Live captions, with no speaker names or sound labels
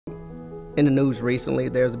In the news recently,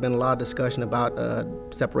 there's been a lot of discussion about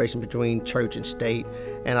separation between church and state,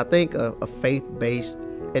 and I think a faith-based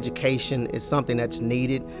education is something that's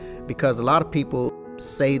needed because a lot of people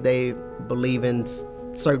say they believe in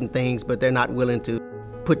certain things, but they're not willing to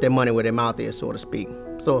put their money where their mouth is, so to speak.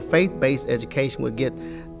 So a faith-based education would get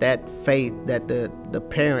that faith that the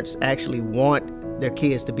parents actually want their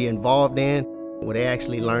kids to be involved in, where they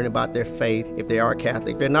actually learn about their faith if they are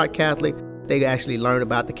Catholic. If they're not Catholic, they actually learn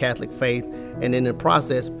about the Catholic faith, and in the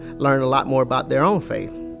process learn a lot more about their own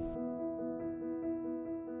faith.